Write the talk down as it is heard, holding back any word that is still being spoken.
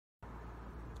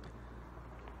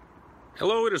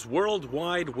Hello, it is World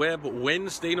Wide Web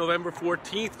Wednesday, November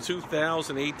 14th,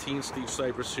 2018. Steve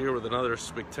Sipress here with another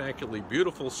spectacularly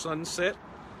beautiful sunset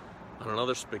on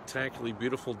another spectacularly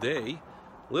beautiful day.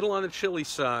 A little on the chilly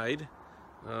side.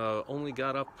 Only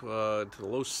got up to the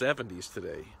low 70s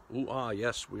today.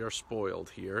 Yes, we are spoiled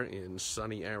here in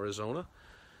sunny Arizona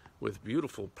with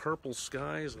beautiful purple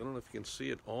skies. I don't know if you can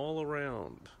see it all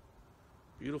around.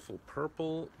 Beautiful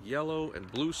purple, yellow,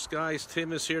 and blue skies.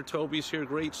 Tim is here. Toby's here.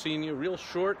 Great seeing you. Real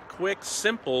short, quick,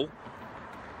 simple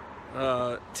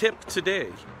tip today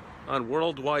on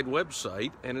World Wide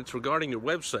Website, and it's regarding your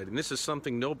website. And this is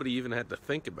something nobody even had to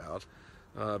think about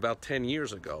 10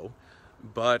 years ago,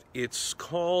 but it's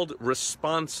called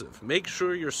responsive. Make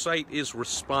sure your site is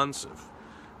responsive.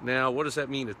 Now, what does that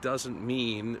mean? It doesn't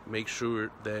mean make sure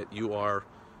that you are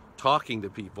talking to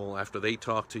people after they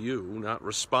talk to you, not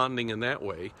responding in that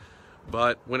way.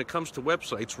 But when it comes to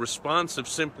websites, responsive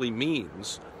simply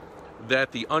means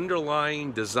that the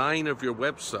underlying design of your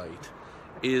website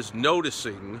is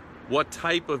noticing what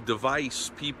type of device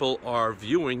people are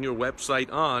viewing your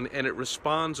website on, and it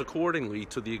responds accordingly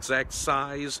to the exact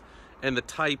size and the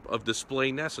type of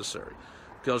display necessary.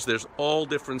 Because there's all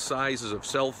different sizes of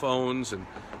cell phones and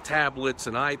tablets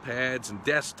and iPads and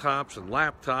desktops and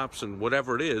laptops and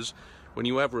whatever it is. When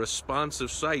you have a responsive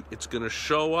site, it's going to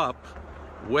show up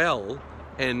well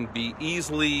and be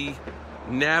easily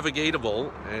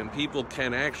navigatable, and people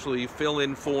can actually fill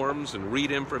in forms and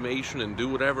read information and do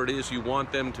whatever it is you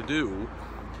want them to do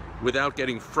without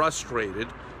getting frustrated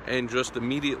and just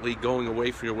immediately going away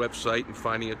from your website and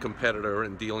finding a competitor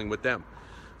and dealing with them.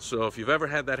 So if you've ever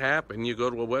had that happen, you go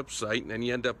to a website and then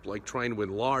you end up like trying to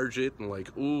enlarge it and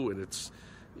like, and it's,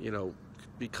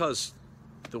 because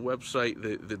the website,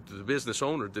 the business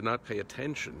owner did not pay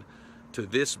attention to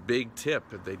this big tip.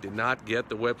 They did not get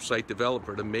the website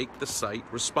developer to make the site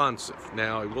responsive.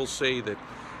 Now, I will say that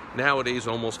nowadays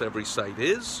almost every site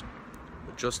is,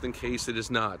 but just in case it is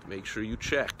not, make sure you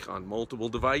check on multiple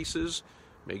devices.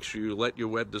 Make sure you let your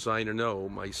web designer know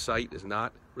my site is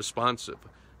not responsive.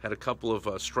 Had a couple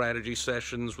of strategy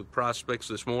sessions with prospects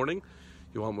this morning.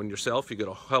 You want one yourself, you go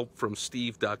to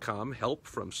helpfromsteve.com,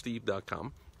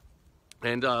 helpfromsteve.com.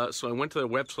 And so I went to their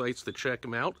websites to check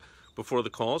them out before the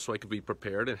call so I could be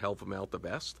prepared and help them out the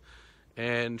best.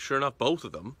 And sure enough, both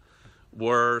of them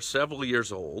were several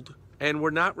years old and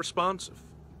were not responsive.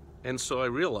 And so I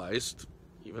realized,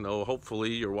 even though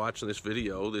hopefully you're watching this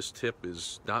video, this tip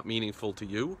is not meaningful to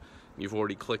you. You've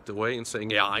already clicked away and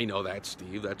saying, yeah, I know that,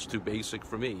 Steve. That's too basic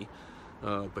for me.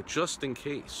 But just in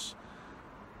case,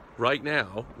 right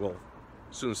now, well,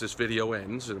 as soon as this video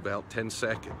ends in about 10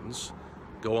 seconds,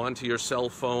 go onto your cell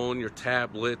phone, your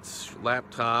tablet, your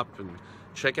laptop, and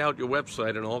check out your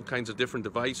website on all kinds of different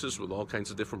devices with all kinds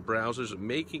of different browsers, and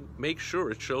make sure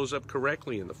it shows up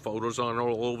correctly and the photos aren't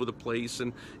all over the place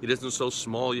and it isn't so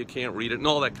small you can't read it and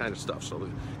all that kind of stuff. So the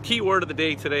key word of the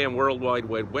day today on World Wide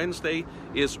Web Wednesday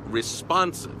is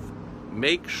responsive.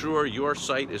 Make sure your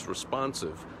site is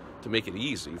responsive to make it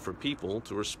easy for people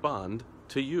to respond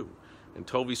to you. And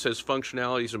Toby says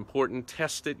functionality is important.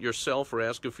 Test it yourself or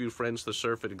ask a few friends to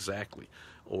surf it exactly.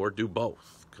 Or do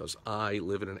both, because I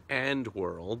live in an and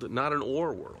world, not an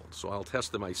or world. So I'll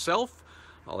test it myself.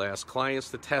 I'll ask clients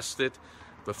to test it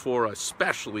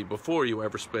especially before you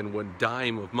ever spend one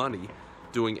dime of money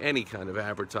doing any kind of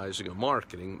advertising or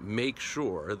marketing. Make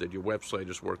sure that your website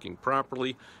is working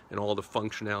properly and all the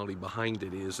functionality behind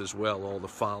it is as well. All the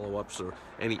follow-ups or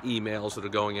any emails that are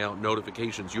going out,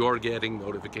 notifications you're getting,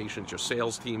 notifications your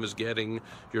sales team is getting,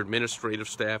 your administrative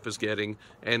staff is getting,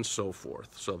 and so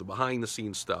forth. So the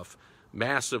behind-the-scenes stuff,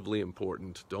 massively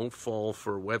important. Don't fall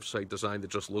for website design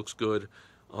that just looks good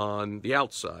on the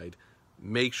outside.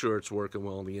 Make sure it's working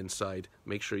well on the inside.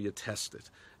 Make sure you test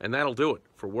it. And that'll do it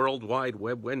for World Wide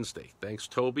Web Wednesday. Thanks,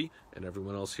 Toby, and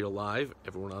everyone else here live,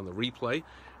 everyone on the replay.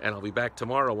 And I'll be back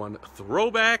tomorrow on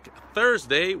Throwback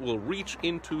Thursday. We'll reach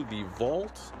into the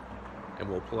vault, and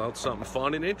we'll pull out something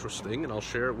fun and interesting, and I'll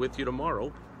share it with you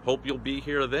tomorrow. Hope you'll be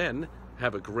here then.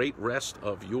 Have a great rest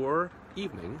of your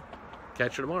evening.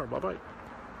 Catch you tomorrow. Bye-bye.